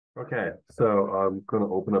Okay, so I'm going to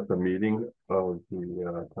open up the meeting of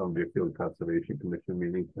the Town Deerfield Conservation Commission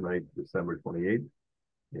meeting tonight, December 28th,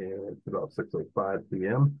 and it's about 6:05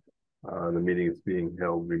 p.m. The meeting is being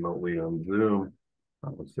held remotely on Zoom.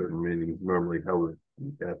 Certain meetings normally held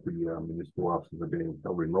at the municipal offices are being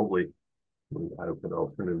held remotely with adequate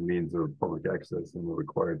alternative means of public access and the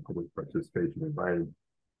required public participation provided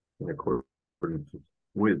in accordance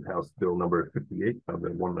with House Bill number 58 of the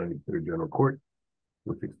 193rd General Court,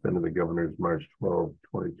 which extended the governor's March 12,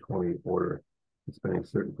 2020 order suspending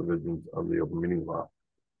certain provisions of the open meeting law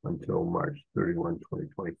until March 31,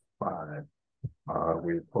 2025.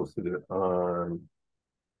 We posted it on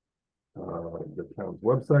the town's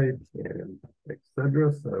website and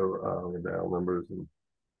etc. So the dial numbers and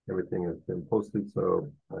everything has been posted.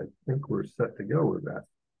 So I think we're set to go with that.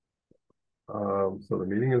 So the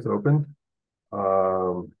meeting is open.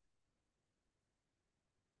 I'm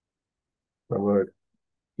going to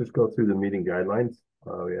just go through the meeting guidelines.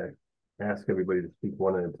 We ask everybody to speak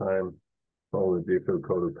one at a time, follow the Deerfield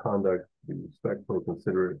Code of Conduct, be respectful,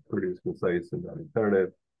 considerate, courteous, concise, and not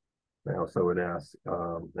repetitive. I also would ask,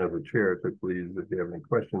 as a chair, to please, if you have any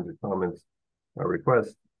questions or comments or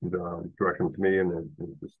requests, direct them to me and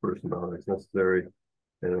disperse them out as necessary.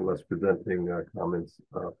 And unless presenting comments,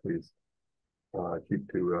 please keep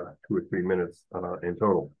to 2 or 3 minutes in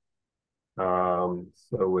total.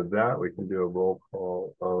 So with that, we can do a roll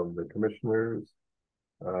call of the commissioners.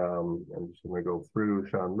 I'm just going to go through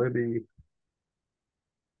Sean Libby.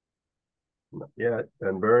 Not yet.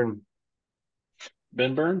 Ben Byrne.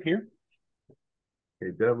 Ben Byrne here.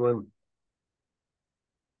 Kate Devlin.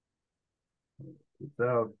 Peace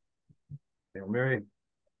out. Hail Mary.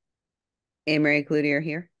 Mary Cloutier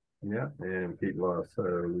here. Yeah, and Pete Law. So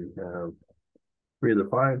we have 3 of the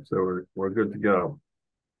 5, so we're good to go.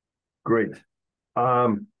 Great.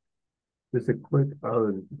 Just a quick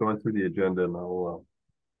going through the agenda, and I'll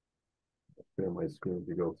share my screen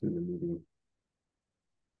to go through the meeting.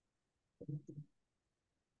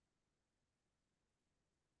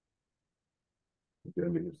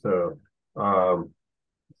 So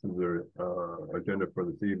this is our agenda for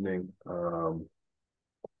this evening. So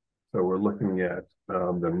we're looking at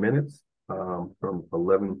the minutes from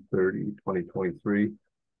 11/30/2023.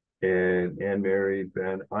 And Anne Mary,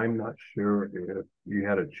 Ben, I'm not sure if you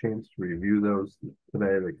had a chance to review those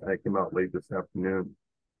today. I came out late this afternoon.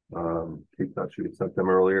 Kate thought she had sent them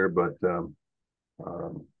earlier, but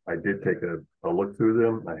I did take a look through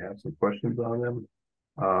them. I have some questions on them.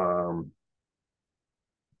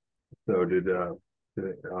 So did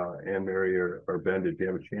Anne Mary or Ben, did you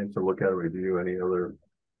have a chance to look at it, review any other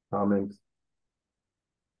comments?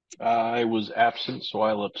 I was absent, so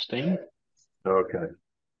I'll abstain. Okay.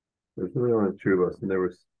 There's really only 2 of us, and there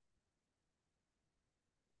was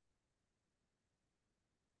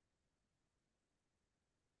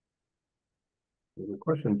a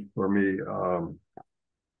question for me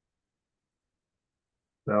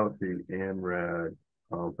about the ANRAD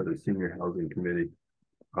for the Senior Housing Committee.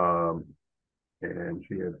 And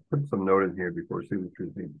she had put some note in here before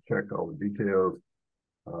signatures need to check all the details,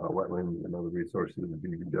 wetlands and other resources,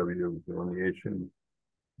 DPW delineation,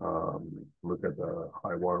 look at the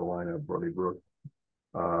high water line at Brody Brook,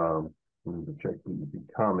 and to check the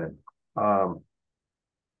comment.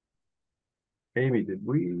 Amy, did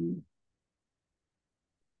we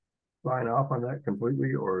sign off on that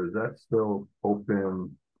completely, or is that still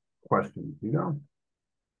open question? You know?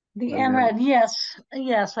 The ANRAD, yes,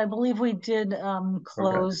 I believe we did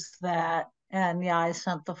close that, and yeah, I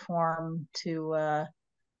sent the form to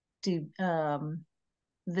the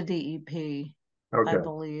DEP, I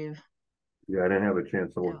believe. Yeah, I didn't have a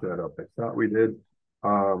chance to look that up. I thought we did.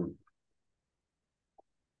 So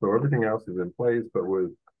everything else is in place, but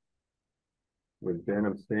with Ben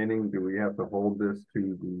abstaining, do we have to hold this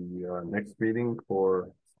to the next meeting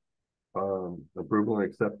for approval and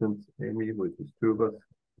acceptance, Amy, which is 2 of us?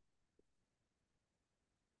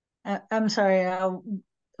 I'm sorry,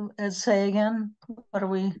 say again, what are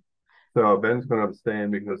we? So Ben's going to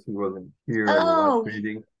abstain because he wasn't here in the last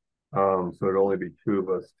meeting. So it'd only be 2 of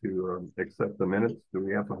us to accept the minutes. Do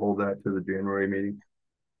we have to hold that to the January meeting?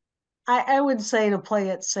 I would say, to play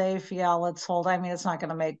it safe, yeah, let's hold. I mean, it's not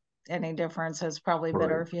going to make any difference. It's probably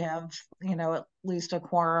better if you have, at least a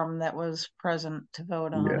quorum that was present to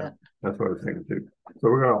vote on it. That's what I was thinking too. So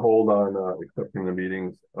we're going to hold on accepting the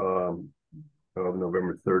meetings of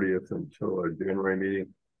November 30th until our January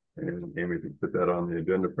meeting. And Amy, if you put that on the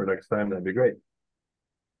agenda for next time, that'd be great.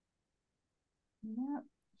 Yeah.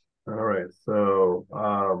 All right, so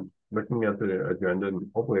looking at the agenda, and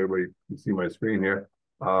hopefully everybody can see my screen here.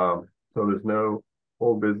 So there's no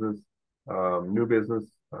old business, new business,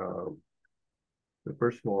 The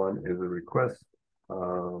first one is a request.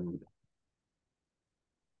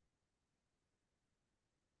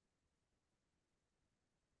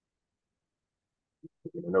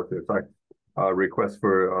 Note there, sorry. Request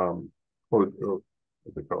for what's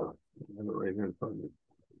it called? I have it right here in front of me.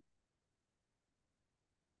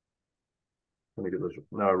 Let me get this.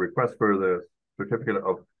 Request for the certificate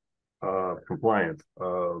of compliance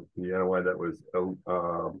of the NOI that was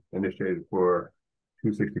initiated for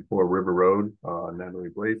 264 River Road, Natalie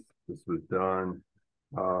Blaze. This was done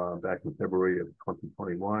back in February of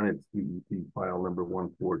 2021. It's DEP file number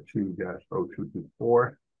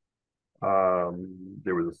 142-0224.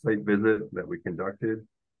 There was a site visit that we conducted,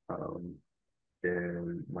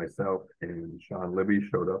 and myself and Sean Libby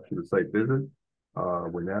showed up to the site visit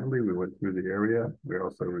with Natalie. We went through the area. We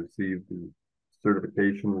also received the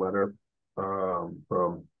certification letter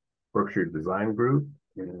from Berkshire Design Group,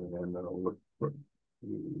 and I'll look for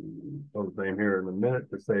the name here in a minute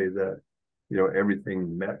to say that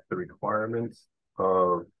everything met the requirements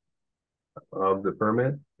of the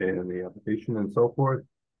permit and the application and so forth.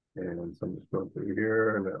 And so I'm just going through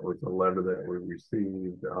here, and that was a letter that we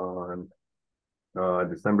received on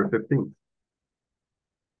December 15th.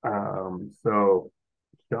 So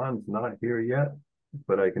Sean's not here yet,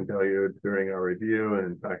 but I can tell you during our review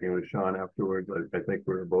and talking with Sean afterwards, I think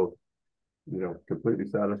we're both, completely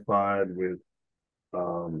satisfied with,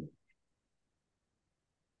 going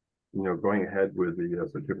ahead with the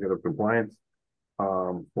certificate of compliance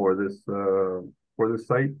for this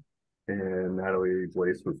site. And Natalie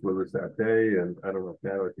Blaze was with us that day. And I don't know if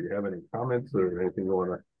Natalie, if you have any comments or anything you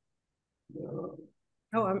want to.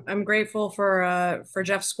 Oh, I'm grateful for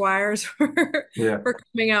Jeff Squires for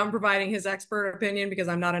coming out and providing his expert opinion, because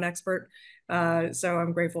I'm not an expert. So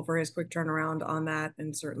I'm grateful for his quick turnaround on that,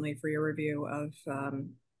 and certainly for your review of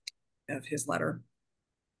his letter.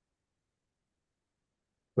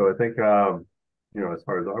 So I think as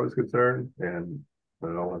far as I was concerned, and I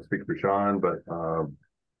don't want to speak for Sean, but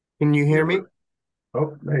can you hear me?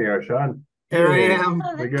 Oh, there you are, Sean. Here I am.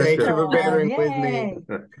 Oh, Thank you for bearing with me.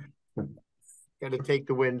 Yay. Got to take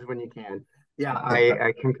the wins when you can. Yeah,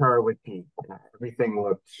 I concur with Pete. Everything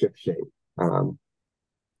looked shipshape. Yeah,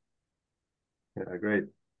 great.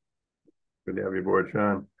 Good to have you aboard,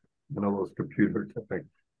 Sean. I know those computer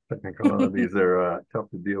technicalities are tough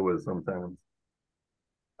to deal with sometimes.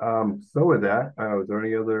 So with that, was there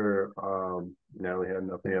any other, Natalie had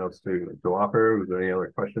nothing else to offer. Was there any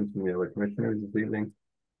other questions from the other commissioners this evening?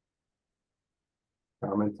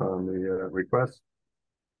 Comments on the request?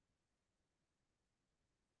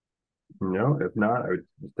 No, if not, I would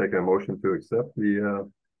just take a motion to accept the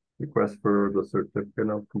request for the certificate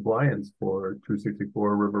of compliance for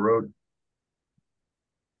 264 River Road.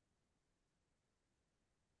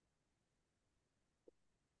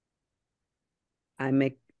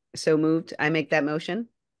 So moved. I make that motion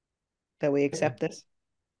that we accept this.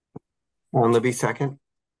 Libby, second.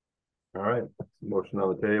 All right, motion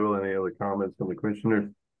on the table. Any other comments from the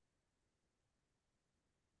commissioners?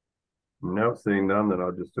 No, seeing none, then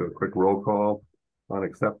I'll just do a quick roll call on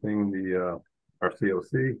accepting the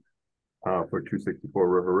RCOC for 264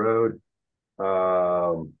 River Road.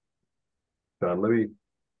 John Libby.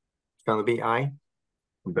 John Libby, aye.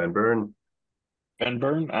 Ben Byrne. Ben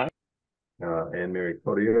Byrne, aye. Anne Mary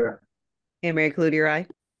Cloutier. Anne Mary Cloutier, aye.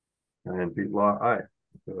 And Pete Law, aye.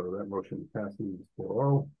 So that motion passes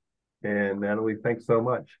 4-0. And Natalie, thanks so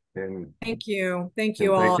much. And thank you all. Thank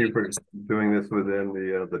you for doing this within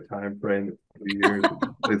the time frame. 2 years.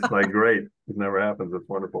 It's like great. It never happens. It's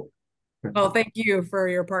wonderful. Well, thank you for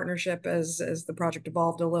your partnership as the project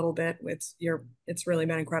evolved a little bit. It's really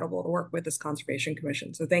been incredible to work with this Conservation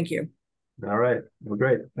Commission. So thank you. All right. Well,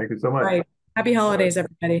 great. Thank you so much. All right. Happy holidays,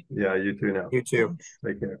 everybody. Yeah, you too now. You too.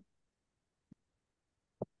 Take care.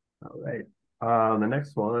 All right. The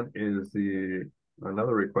next one is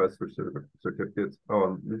another request for certificates.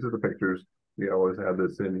 Oh, these are the pictures. We always have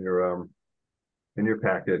this in your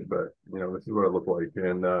packet, but this is what it looked like.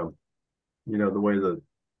 And the way the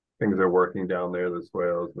things are working down there, the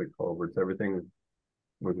swales, the culverts, everything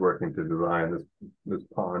was working to design this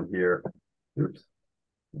pond here. Oops.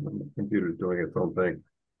 The computer's doing its own thing.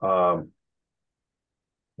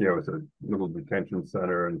 It's a little detention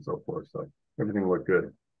center and so forth. So everything looked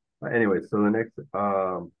good. Anyway, so the next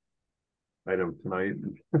item tonight,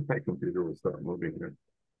 my computer will start moving here,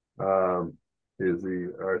 is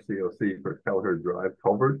the RCOC for Kelleher Drive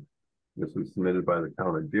culvert. This was submitted by the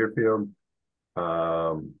town of Deerfield.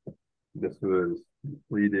 This was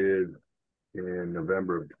completed in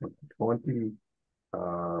November of 2020.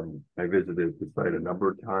 I visited the site a number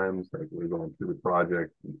of times, like we're going through the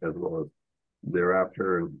project, as well as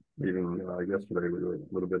thereafter, and even yesterday with a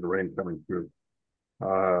little bit of rain coming through.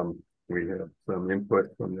 We had some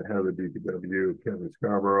input from the head of the DPW, Kevin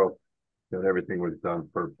Scarborough, that everything was done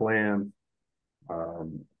per plan.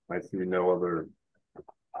 I see no other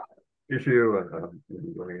issue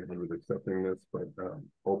going ahead with accepting this, but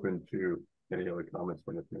open to any other comments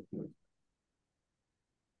from the commissioners.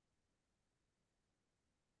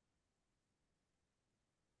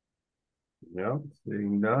 Yeah,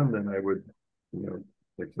 seeing none, then I would,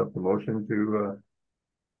 accept the motion to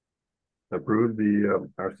approve the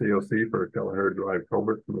RCOC for Kelleher Drive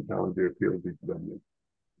culvert from the town of Deerfield, DPW.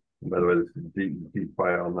 And by the way, this is DEP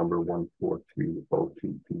file number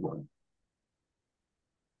 1420221.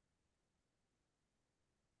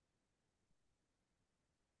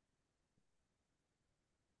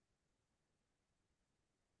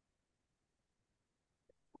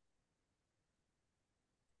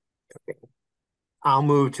 I'll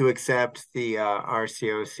move to accept the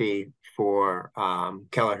RCOC for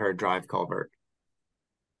Kelleher Drive culvert.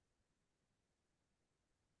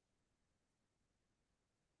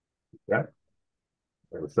 Yeah.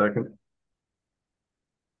 Have a second.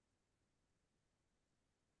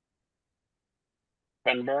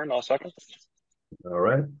 Ben Byrne, I'll second. All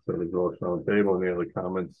right. So there's a motion on the table. Any other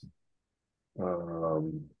comments,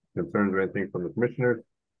 concerns, or anything from the commissioners?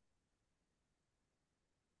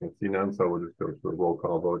 I see none, so we'll just go to a roll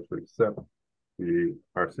call vote to accept the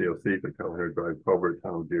RCOC for Kelleher Drive culvert,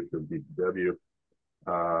 town of Deerfield, DPW.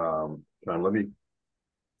 John Libby.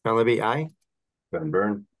 John Libby, aye. Ben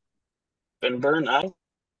Byrne. Ben Byrne, aye.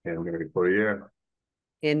 And Mary Cloutier.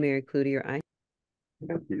 And Mary Cloutier, aye.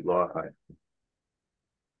 And Pete Law, aye.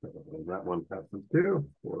 So that one passes too,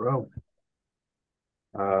 4-0.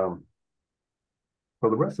 So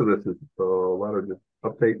the rest of this is a lot of just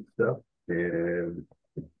update stuff and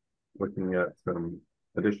looking at some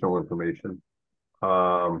additional information.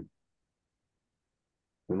 The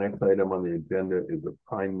next item on the agenda is the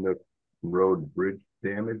Pine Nook Road Bridge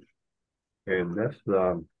damage. And that's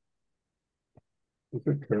this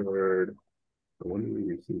occurred, when did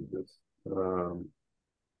we receive this? We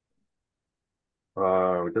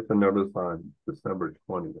got the notice on December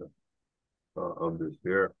 20th of this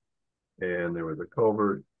year. And there was a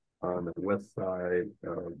culvert on the west side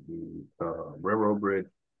of the railroad bridge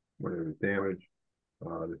where there was damage.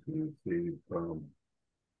 This you can see from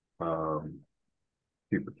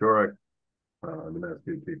Chief Pachorek, the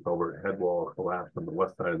Massachusetts culvert head wall collapsed on the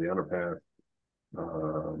west side of the underpass.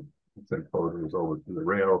 Sent photos over to the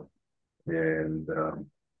rail, and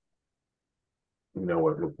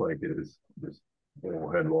what it looked like is this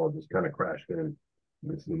head wall just kind of crashed in.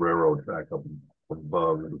 This is the railroad track up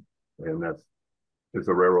above, and that's it's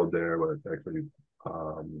a railroad there, but it's actually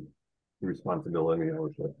responsibility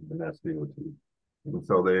of the Mass DOT, and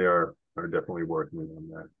so they are definitely working on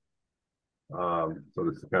that. So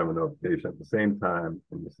this is kind of a notification. At the same time,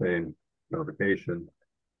 in the same notification,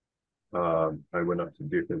 I went up to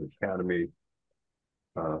Deerfield Academy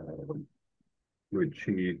with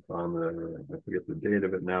Chief on I forget the date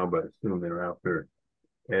of it now, but soon thereafter.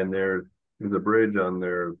 And there's a bridge on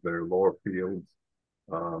their lower fields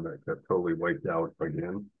that got totally wiped out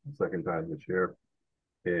again, the second time this year.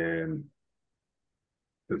 And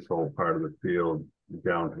this whole part of the field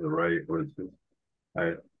down to the right was just,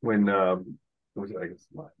 last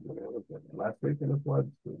weekend it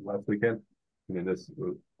floods, last weekend. I mean, this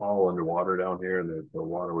was all underwater down here, and the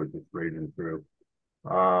water was just raging through.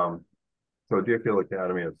 So Deerfield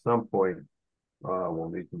Academy at some point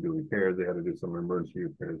will need to do repairs. They had to do some emergency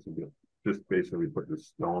repairs to just basically put the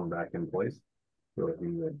stone back in place so that we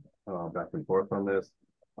can back and forth on this.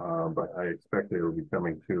 But I expect they will be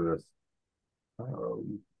coming to us,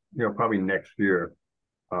 probably next year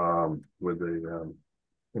with an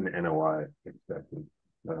NOI expected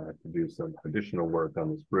to do some additional work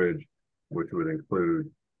on this bridge, which would include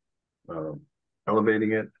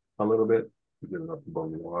elevating it a little bit to get it up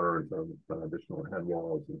above the water, and some additional head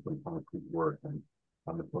walls and some concrete work on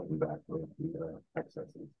the front and back of the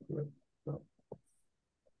accesses to it.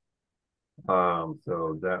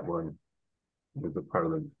 So that one was a part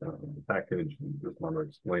of the package. Just want to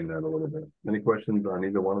explain that a little bit. Any questions on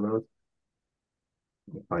either one of those?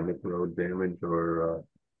 Pine Nook Road damage or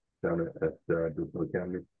down at Deerfield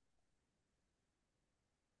Academy?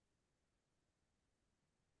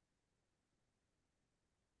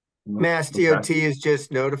 Mass DOT is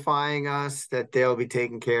just notifying us that they'll be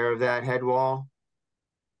taking care of that head wall.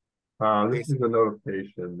 This is a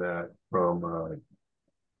notification that from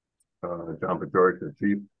John Pachorek, the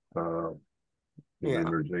chief, the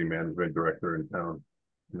emergency management director in town,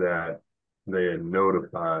 that they had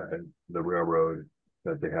notified the railroad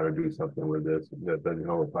that they had to do something with this, that they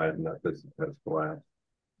notified them that this has collapsed.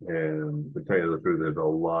 And to tell you the truth, there's a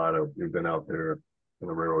lot of, we've been out there on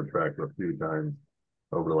the railroad track a few times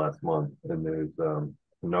over the last month, and there's a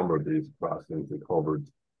number of these crossings and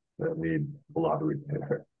culverts that need a lot of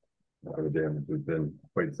repair. The damage has been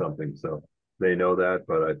quite something. So they know that,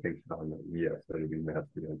 but I think, yes, that would be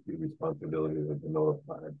nasty and the responsibility of the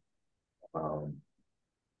notified.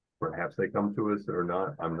 Perhaps they come to us or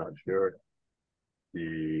not, I'm not sure.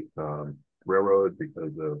 The railroad,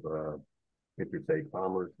 because of interstate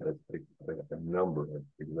commerce, has a number of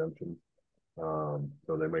exemptions. So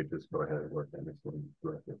they might just go ahead and work on this one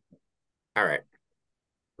directly. All right.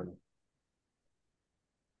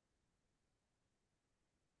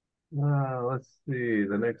 Let's see.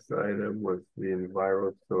 The next item was the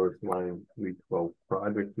EnviroSource Line 312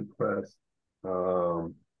 project request.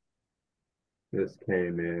 This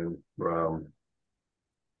came in from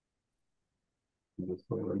this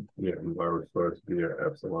one, yeah, EnviroSource via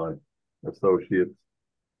Epsilon Associates,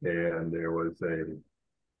 and there was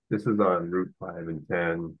this is on Route 5 and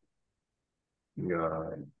 10.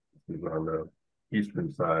 This is on the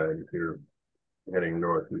eastern side. If you're heading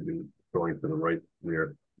north, you'd be going to the right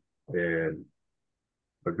there. And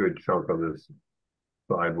a good chunk of this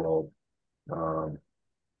sidewall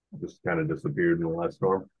just kind of disappeared in the last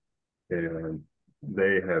storm. And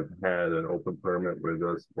they have had an open permit with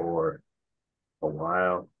us for a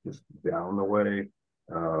while, just down the way,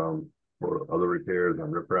 for other repairs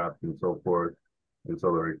on riprap and so forth. And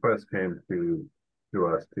so the request came to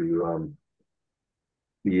us to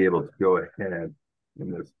be able to go ahead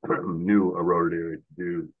in this new eroded area to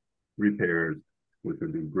do repairs, which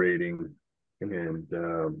would be grading and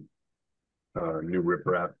new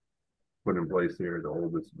riprap put in place here to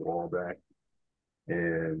hold this wall back.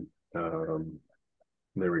 And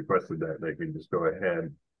they requested that they could just go ahead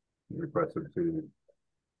and request it to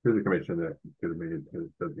the commission that could have made it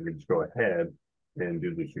that they could just go ahead and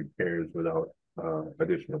do these repairs without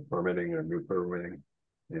additional permitting or new permitting.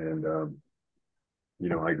 And you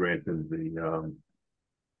know, I granted the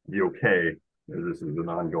okay, as this is an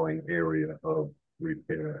ongoing area of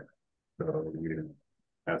repair. So we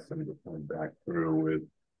asked them to come back through with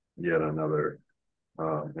yet another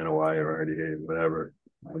NOI or RDA, whatever.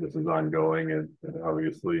 This is ongoing and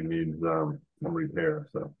obviously needs some repair.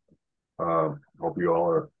 So hope you all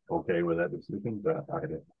are okay with that decision. But I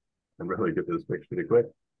really get this fixed pretty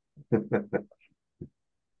quick.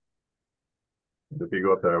 If you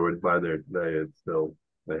go up there, I would buy there today. It's still,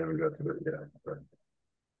 they haven't got to it yet. But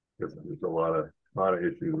because there's a lot of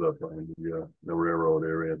issues up on the railroad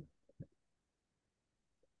area.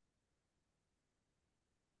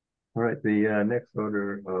 All right, the next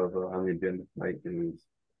order of on the agenda tonight is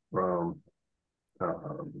from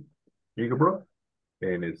Eagle Brook,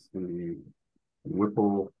 and it's the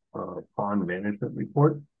Whipple Pond Management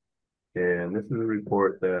Report. And this is a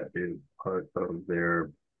report that is part of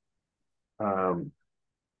their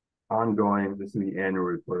ongoing, this is the annual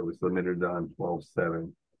report. It was submitted on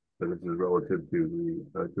 12/7. So this is relative to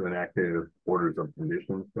the to an active orders of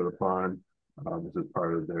conditions for the pond. This is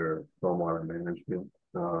part of their stormwater management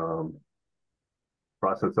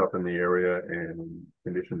process up in the area, and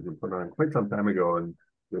conditions were put on quite some time ago, and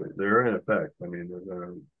they're in effect. I mean, they're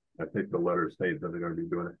gonna, I think the letter states that they're going to be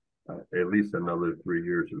doing it at least another 3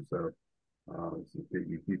 years or so.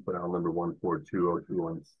 You put out number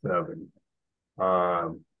 1420217. I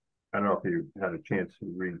don't know if you had a chance to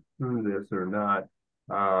read through this or not,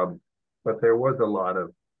 but there was a lot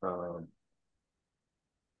of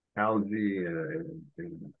algae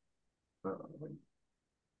and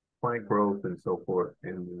plant growth and so forth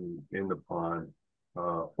in the pond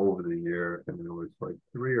over the year, and there was like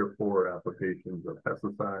 3 or 4 applications of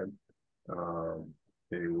pesticide.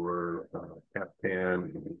 They were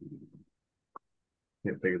Captan,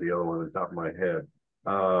 can't think of the other one on the top of my head.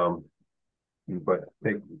 But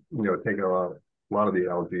taking a lot of the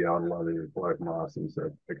algae out, a lot of the black moss and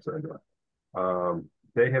stuff, etc.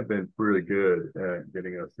 They have been really good at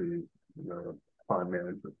getting us the pond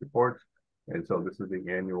management reports, and so this is the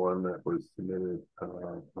annual one that was submitted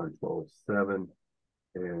on 12/7,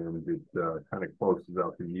 and it kind of closes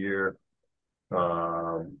out the year.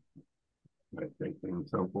 I think in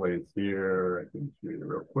some place here, I can show you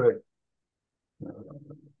real quick.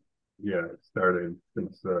 Yeah, it started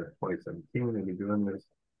since 2017. They've been doing this,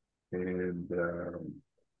 and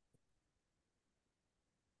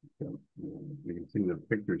you can see the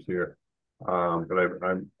pictures here. But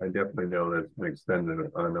I definitely know that's been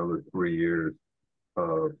extended another 3 years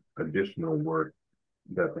of additional work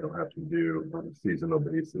that they'll have to do on a seasonal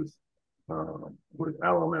basis with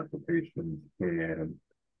alum applications and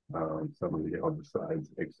some of the herbicides,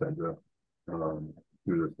 etc., to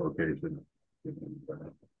this location.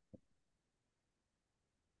 And,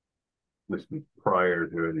 this was prior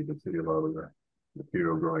to it. You can see a lot of the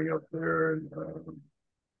material growing up there, and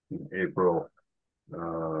in April,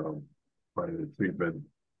 by the treatment,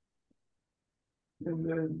 and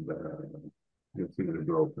then you can see the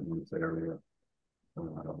growth in this area.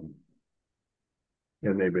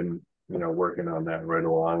 And they've been, working on that right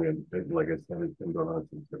along, and like I said, it's been going on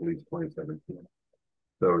since at least 2017.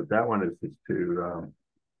 So that one is just to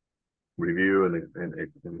review and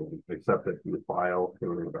accept it to the file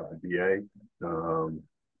for DA.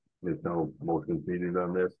 There's no motions needed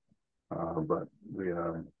on this, but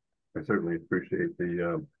I certainly appreciate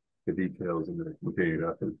the details and the continued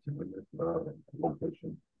efforts in this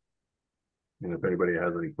location. And if anybody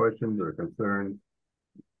has any questions or concerns,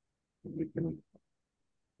 we can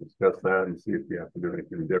discuss that and see if we have to do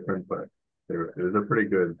anything different. But there's a pretty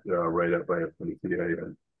good write-up by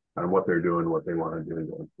FMCA on what they're doing, what they want to do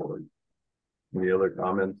going forward. Any other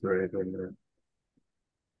comments or anything there?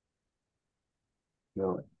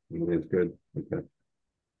 No, it's good. Okay.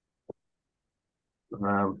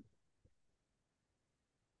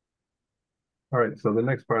 All right, so the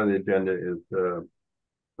next part of the agenda is the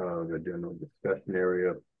general discussion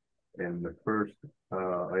area. And the first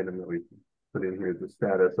item that we put in here is the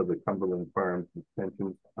status of the Cumberland Farms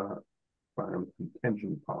Detention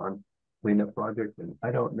Pond cleanup project. And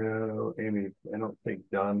I don't know, Amy, I don't think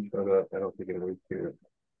Don showed up. I don't think anybody's here.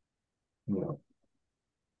 No.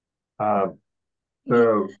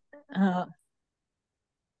 So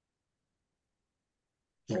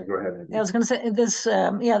yeah, go ahead, Amy. I was going to say this.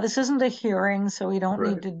 This isn't a hearing, so we don't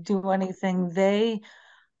need to do anything. They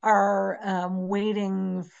are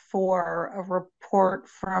waiting for a report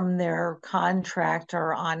from their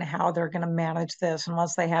contractor on how they're going to manage this. And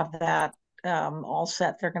once they have that all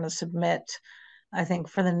set, they're going to submit, I think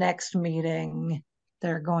for the next meeting,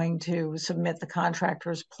 they're going to submit the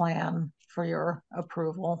contractor's plan for your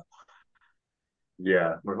approval.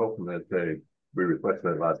 Yeah, we're hoping that we requested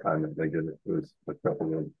that last time that they did it. It was a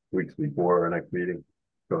couple of weeks before our next meeting,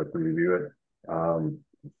 so I can review it.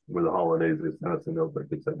 With the holidays, they sent us a note, but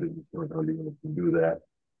they said they weren't going to be able to do that.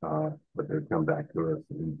 But they'd come back to us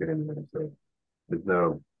in January. So there's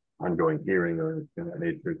no ongoing hearing or anything of that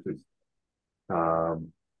nature. It's just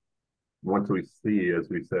once we see, as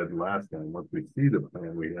we said last time, once we see the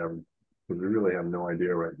plan, we really have no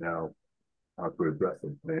idea right now how to address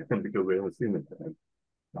it because we haven't seen the plan.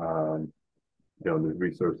 The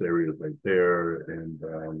resource areas right there, and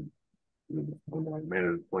the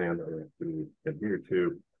management plan that we have to adhere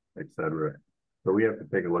to, etc. So we have to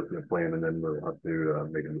take a look at the plan, and then we'll have to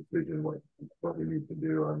make a decision what we need to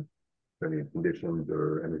do on any conditions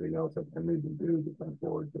or anything else that I need to do to come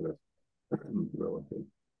forward to this relative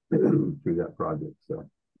to that project. So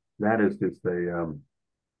that is just an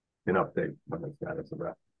update on the status of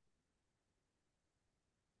that.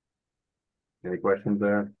 Any questions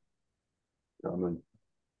there?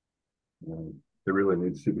 It really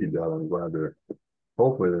needs to be done. I'm glad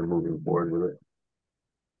hopefully they're moving forward with it.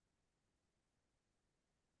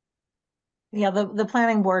 Yeah, the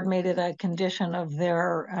planning board made it a condition of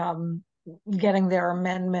their getting their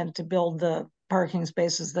amendment to build the parking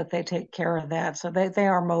spaces that they take care of that. So they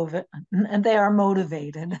are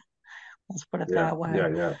motivated. Let's put it that way.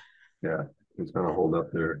 Yeah. It's going to hold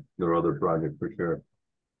up their other project for sure.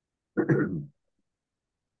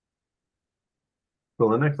 So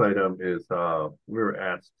the next item is we were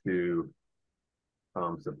asked to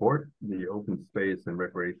support the Open Space and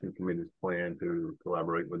Recreation Committee's plan to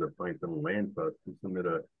collaborate with the Franklin Land Trust to submit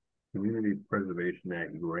a Community Preservation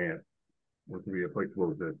Act grant, which will be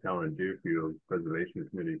applicable to the town of Deerfield Preservation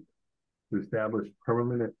Committee, to establish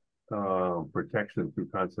permanent protection through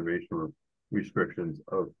conservation restrictions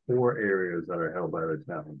of 4 areas that are held by the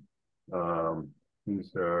town.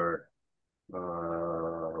 These are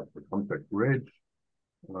Pumpkin Ridge,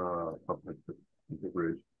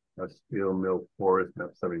 Steel Mill Forest,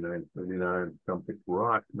 map 7939, Pumpkin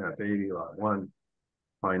Rock, map 80, lot 1,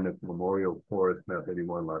 Pine Nook Memorial Forest, map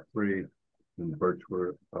 81, lot 3, and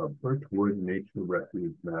Birchwood Nature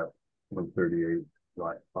Refuge, map 138,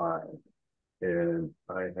 lot 5. And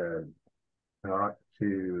I had talked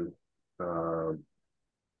to the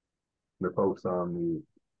folks on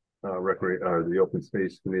the Open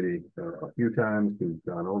Space Committee a few times. We've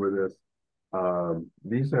gone over this.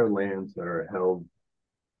 These are lands that are held,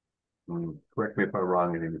 correct me if I'm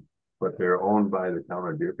wrong, but they're owned by the town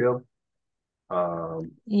of Deerfield.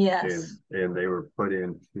 Yes. And they were put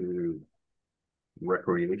into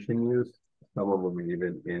recreation use. Some of them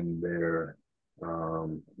even in their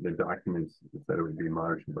The documents said it would be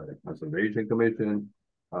monitored by the Conservation Commission,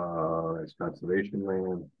 as conservation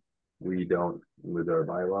land. We don't, with our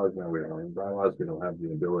bylaws, now we don't have bylaws, we don't have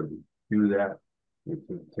the ability to do that. We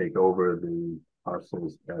can take over the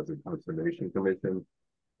parcels as a Conservation Commission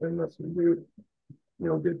unless we do,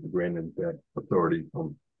 get the granted that authority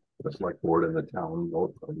from the select board and the town,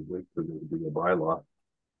 both probably, to do a bylaw.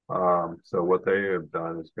 So what they have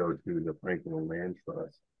done is go to the Franklin Land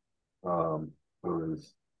Trust, who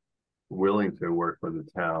is willing to work with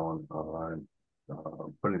the town on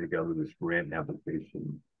putting together this grant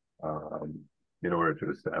application in order to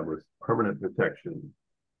establish permanent protection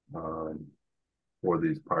for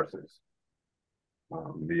these parcels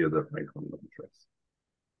via the Franklin Land Trust.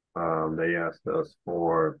 They asked us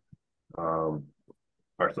for our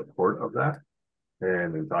support of that,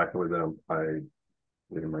 and in talking with them,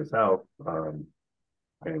 myself, I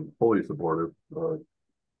am fully supportive of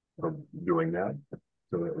doing that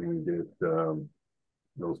so that we can get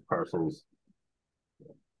those parcels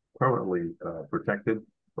permanently protected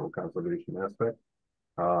from a conservation aspect.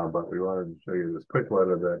 But we wanted to show you this quick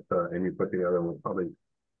letter that Amy put together. We'll probably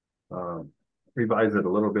revise it a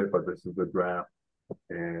little bit, but this is the draft,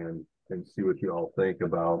 and see what you all think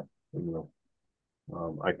about,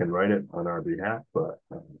 I can write it on our behalf, but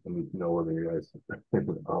I need to know whether you guys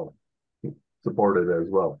support it as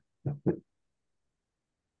well.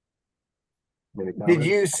 Did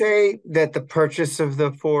you say that the purchase of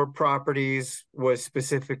the 4 properties was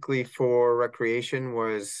specifically for recreation?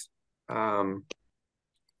 Was funds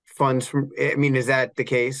from? I mean, is that the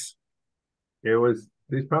case? It was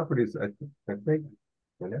these properties. I think,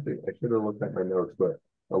 and I should have looked at my notes, but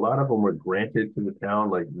a lot of them were granted to the town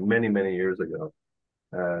like many years ago.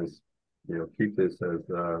 As keep this as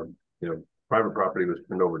private property was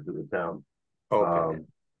turned over to the town. Okay.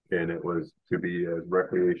 And it was to be as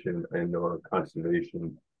recreation and or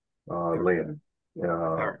conservation land.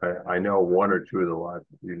 I know 1 or 2 of the lots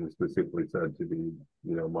even specifically said to be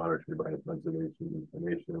monitored by the conservation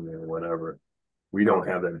information or whatever. We don't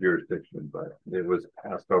have that jurisdiction, but it was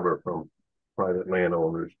passed over from private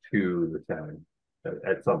landowners to the town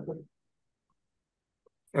at some point.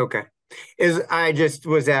 Okay. I just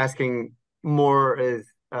was asking more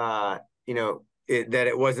as that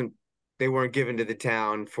it wasn't, they weren't given to the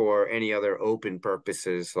town for any other open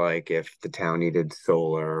purposes, like if the town needed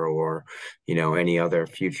solar or any other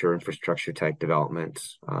future infrastructure type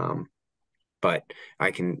developments. But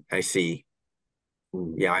I see.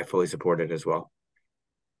 Yeah, I fully support it as well.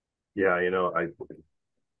 Yeah, I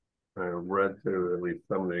read through at least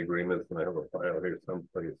some of the agreements, and I have a file here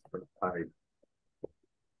someplace, but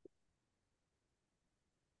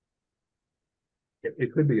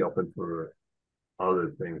it could be open for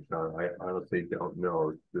other things, John. I honestly don't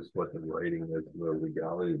know just what the writing is, the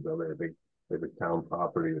legalities of it. I think if it's town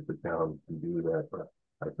property, if the town can do that, but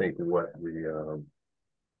I think what the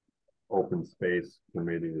open space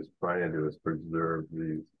committee is trying to do is preserve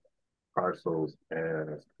these parcels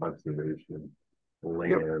as conservation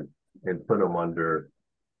land and put them under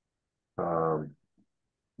a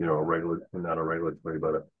regular, not a regulatory,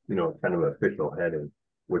 but a kind of official heading,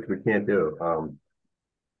 which we can't do.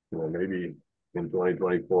 Maybe in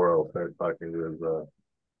 2024 I'll start talking with the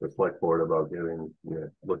select board about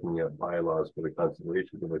looking at bylaws for the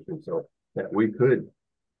Conservation Commission, so that we could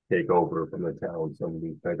take over from the town some of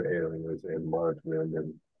these type of areas and monitor them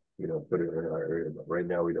and put it in our area. But right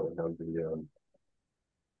now we don't have the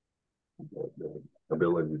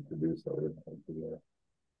ability to do so. We don't have the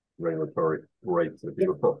regulatory rights, if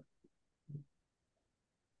you will.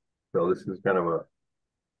 So this is kind of a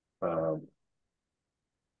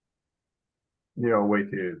way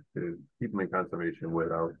to keep them in conservation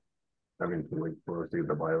without having to wait for us to get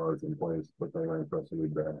the bylaws in place, put the land trust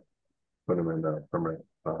back, put them in the permanent.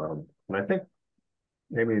 And I think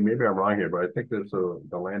maybe I'm wrong here, but I think there's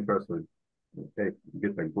the land trust would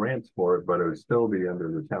get the grants for it, but it would still be under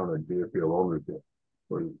the town of Deerfield ownership.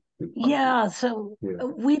 Yeah, so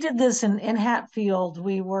we did this in Hatfield.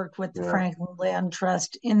 We worked with the Franklin Land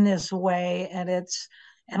Trust in this way, and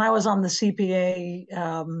I was on the CPA,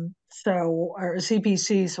 or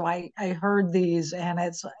CPC, so I heard these, and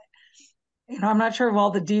it's, I'm not sure of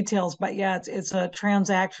all the details, but yeah, it's a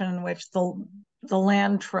transaction in which the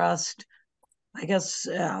land trust, I guess,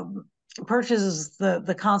 purchases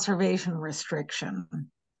the conservation restriction,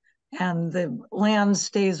 and the land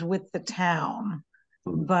stays with the town,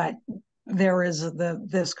 but there is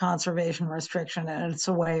this conservation restriction, and it's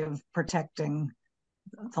a way of protecting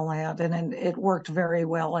the land, and it worked very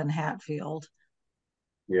well in Hatfield.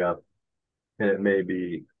 Yeah, and it may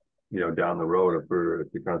be, down the road if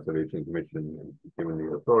the Conservation Commission given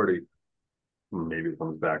the authority, maybe it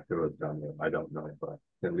comes back to us down there. I don't know, but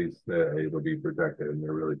at least it'll be protected, and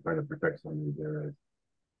they're really trying to protect some of these areas.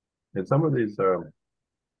 And some of these, I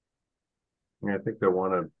think they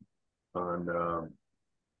want to on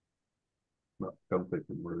not something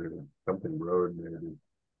road maybe.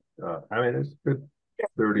 I mean, it's good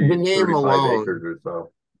 30, The name 35 alone. acres or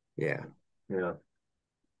so. Yeah. Yeah.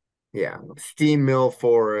 Yeah. Steam Mill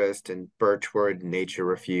Forest and Birchwood Nature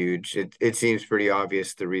Refuge. It seems pretty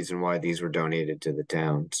obvious the reason why these were donated to the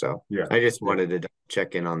town. So Yeah. I just wanted to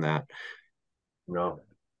check in on that. No,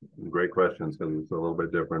 great questions, because it's a little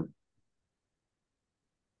bit different.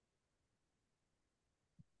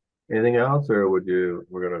 Anything else, or we're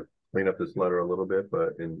gonna clean up this letter a little bit,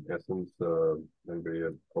 but in essence, anybody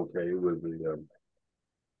okay with the,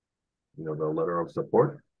 the letter of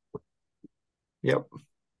support? Yep.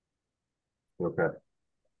 Okay.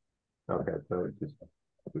 Okay, so just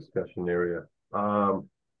discussion area. We're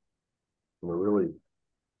really,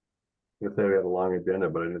 I guess we had a long agenda,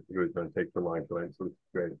 but I didn't think it was going to take too long tonight, so it's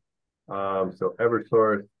great. So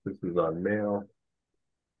Eversource, this is on mail.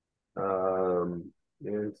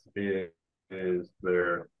 Is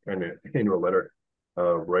their kind of annual letter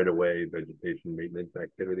of right-of-way vegetation maintenance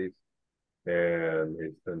activities, and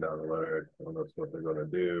they send out a letter telling us what they're going to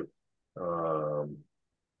do.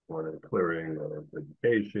 One in clearing of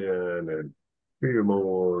vegetation and tree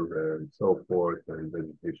removals and so forth, and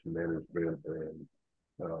vegetation management, and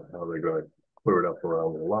how they're going to clear it up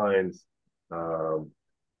around the lines.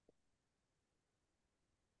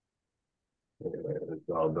 It's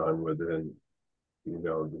all done within,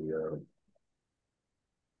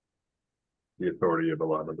 the authority of a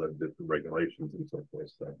lot of the different regulations and so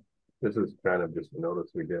forth. So this is kind of just a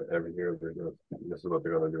notice we get every year. This is what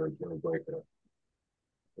they're going to do in 2024.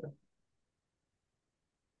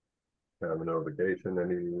 Have a notification.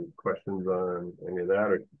 Any questions on any of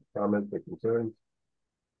that, or comments or concerns?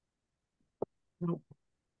 Nope.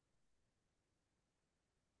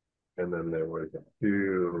 And then there was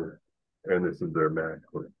two, and this is their map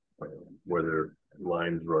where their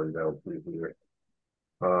lines run down through here.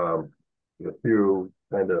 A few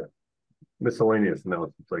kind of miscellaneous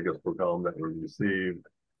announcements, I guess we'll call them, that were received.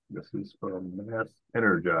 This is from Mass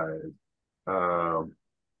Energize.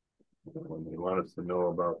 When they want us to know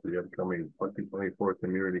about the upcoming 2024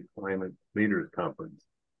 Community Climate Leaders Conference.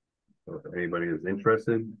 So if anybody is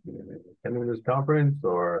interested in attending this conference,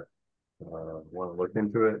 or want to look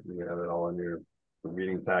into it, you have it all in your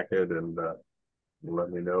meeting packet, and let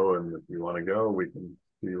me know. And if you want to go, we can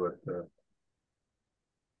see what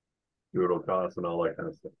it'll cost and all that kind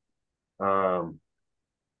of stuff. And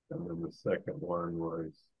then the second one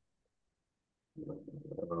was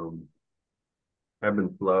ebb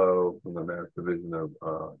and flow from the Mass Division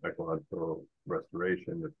of Ecological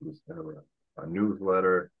Restoration. This was kind of a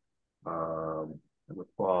newsletter in the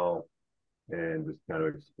fall, and just kind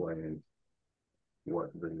of explains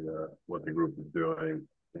what the group is doing,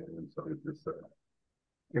 and so it's just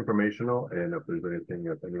informational. And if there's anything,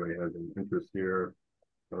 if anybody has an interest here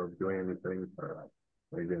of doing anything,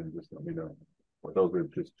 again, just let me know. Well, those are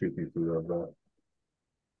just two pieces of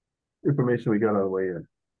information we got on the way in,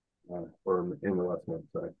 or in the last month.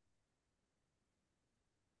 So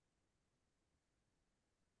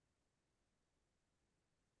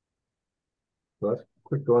let's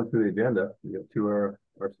quick going through the agenda. We have two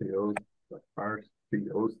RCOs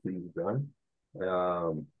done.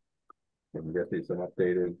 And we got these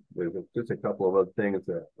updated. There's just a couple of other things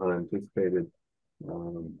that unanticipated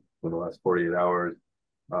in the last 48 hours.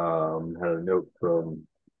 Had a note from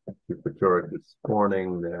Patrick this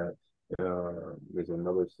morning that there's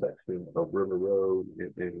another section of River Road.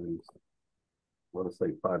 It is, I want to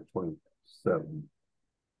say 527.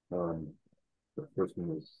 The first one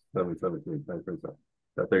was 717,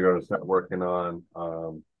 that they're going to start working on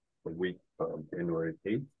the week of January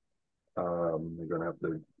 8th. They're going to have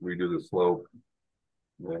to redo the slope,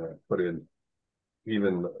 put in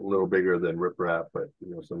even a little bigger than riprap, but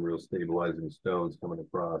some real stabilizing stones coming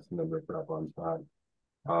across, and then riprap on top.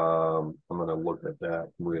 I'm going to look at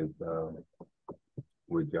that with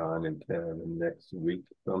John and Kevin next week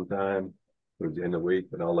sometime, towards the end of the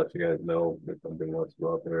week, and I'll let you guys know if something wants to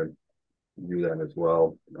go out there and do that as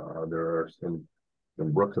well. There are some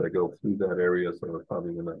brooks that go through that area, so we're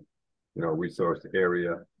probably going to resource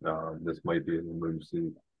area. This might be an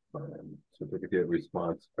emergency certificate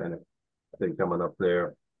response kind of thing coming up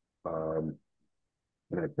there. And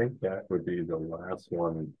I think that would be the last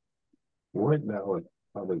one right now, and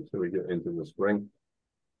probably until we get into the spring.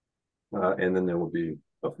 And then there will be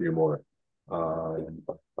a few more.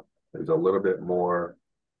 There's a little bit more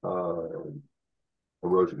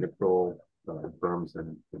erosion control berms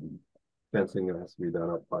and fencing that has to be done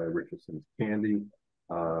up by Richardson's Candy.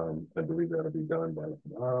 I believe that'll be done by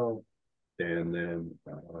tomorrow. And then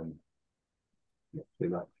they're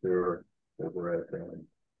not sure over at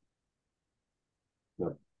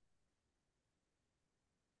no.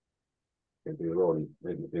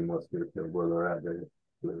 Maybe they must be where they're at. They're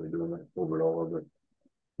doing that over all over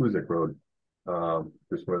Huzik Road.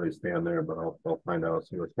 Just where they stand there, but I'll find out.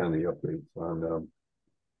 See what's kind of the updates on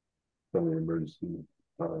some of the emergency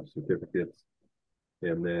certificates.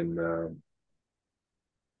 And then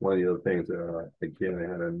one of the other things, again, I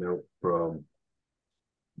had a note from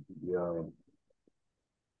the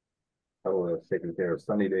I was taking care of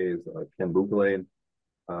Sunny Days, Ken Buglane,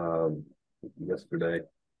 yesterday.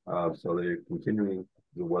 So they're continuing,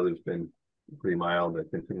 the weather's been pretty mild, they're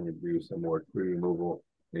continuing to do some more tree removal.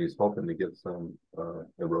 And he's hoping to get some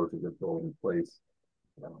erosion control in place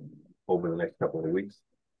over the next couple of weeks.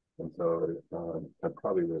 And so I'm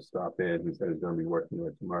probably going to stop in. He said he's going to be working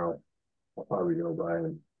there tomorrow. I'll probably go by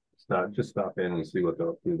and stop in and see what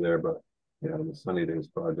they'll do there. But you know, the Sunny Days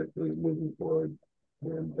project is moving forward,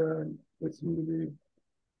 and they seem to be,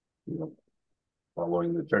 you know,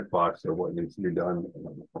 following the checkbox of what needs to be done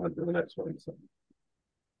on to the next one. So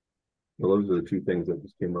those are the two things that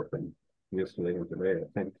just came up in yesterday and today, I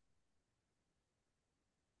think.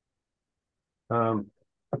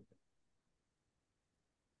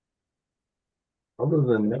 Other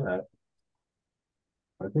than that,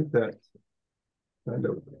 I think that kind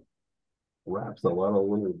of wraps a lot of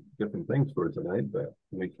little different things for tonight, but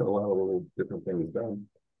we get a lot of little different things done.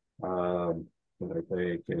 And I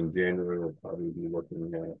think in January we'll probably be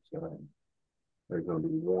looking at there's going to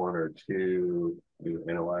be one or two new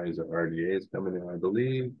NOIs or RDAs coming in, I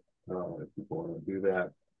believe, if people want to do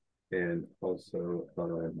that. And also,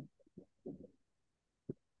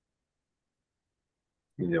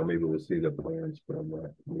 you know, maybe we'll see the plans from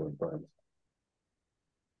more funds.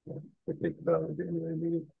 I think about the January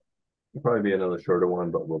meeting. It'll probably be another shorter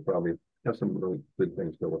one, but we'll probably have some really good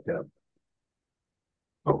things to look at.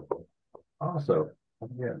 Oh, also,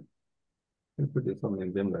 yeah, I think we did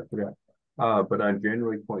something, didn't I? Forgot. But on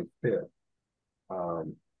January 25th,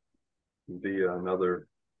 via another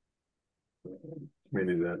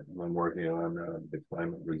committee that I'm working on, the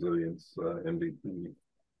Climate Resilience MVP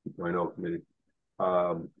 2.0 committee,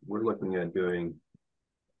 we're looking at doing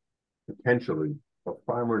potentially a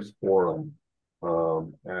farmers forum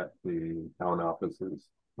at the town offices.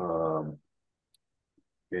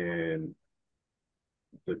 And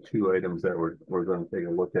the two items that we're going to take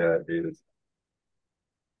a look at is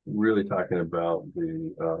really talking about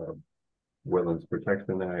the Wetlands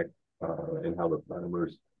Protection Act and how the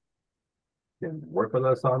farmers can work with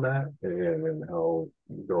us on that, and how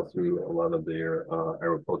we go through a lot of their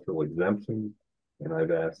agricultural exemptions. And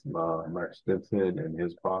I've asked Mark Stinson and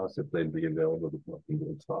his boss if they'd be available to come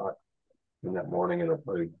and talk in that morning. And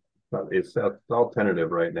it's all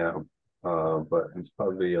tentative right now, but it's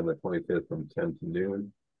probably on the 25th from 10 to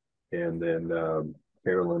noon. And then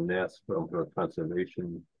Carolyn Ness from her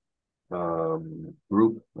conservation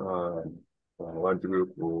group, large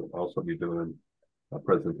group, will also be doing a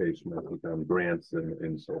presentation, I think, on grants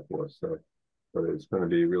and so forth. So it's going to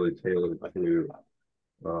be really tailored to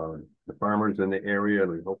the farmers in the area,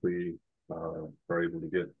 and we hopefully are able to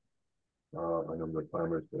get a number of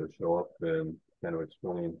farmers to show up and kind of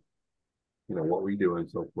explain, you know, what we do and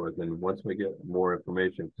so forth. And once we get more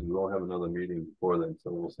information, because we won't have another meeting before then,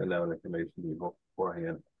 so we'll send out information we hope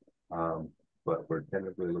beforehand. But we're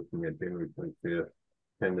tentatively looking at January 25th,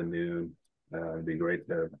 10 to noon. It'd be great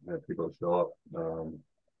to have people show up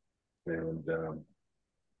and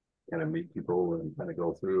kind of meet people and kind of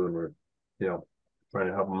go through, and we're, you know, trying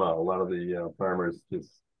to help them out. A lot of the farmers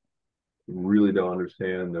just really don't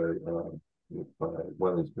understand the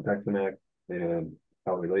Wetlands Protection Act and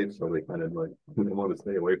how it relates, so they kind of like they want to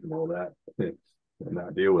stay away from all that and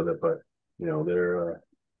not deal with it. But you know, they're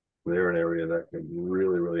an area that can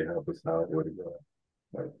really help us out with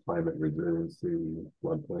climate resiliency,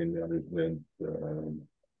 floodplain management, you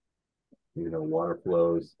know, water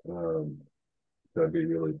flows. That'd be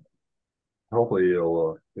really, hopefully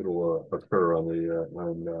it'll occur on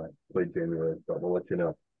late January, but we'll let you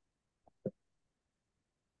know.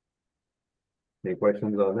 Any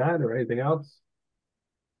questions on that or anything else?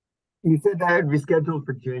 You said that would be scheduled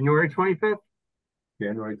for January 25th?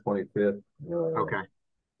 January 25th. Okay.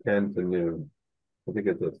 10 to noon. I think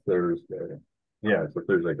it's a Thursday. Yeah, it's a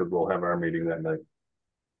Thursday because we'll have our meeting that night.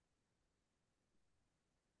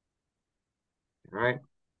 All right.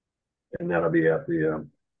 And that'll be at the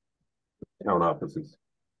town offices.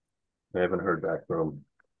 I haven't heard back from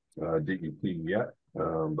DEP yet,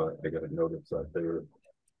 but I got a notice that they're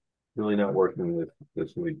really not working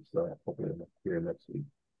this week, so hopefully I'm here next week.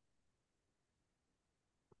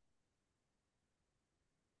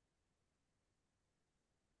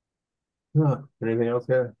 Anything else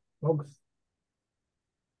here, folks?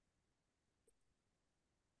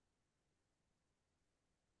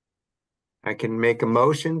 I can make a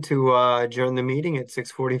motion to adjourn the meeting at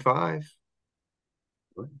 6:45.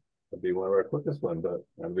 That'd be one of our quickest ones, but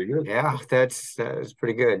that'd be good. Yeah, that was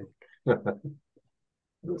pretty good.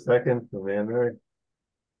 The second from Anne Mary.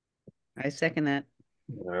 I second that.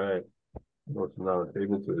 All right. Motion on the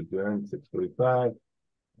table to adjourn 6:45.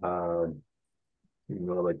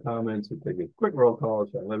 No other comments. We'll take a quick roll call.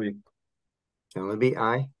 Sean Levy, John Libby,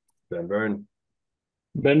 aye. Ben Byrne,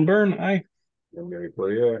 Ben Byrne, aye. and Mary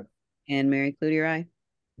Cloutier, And Mary Cloutier, aye.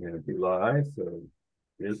 and Pete Law, aye. So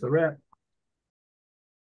here's the wrap.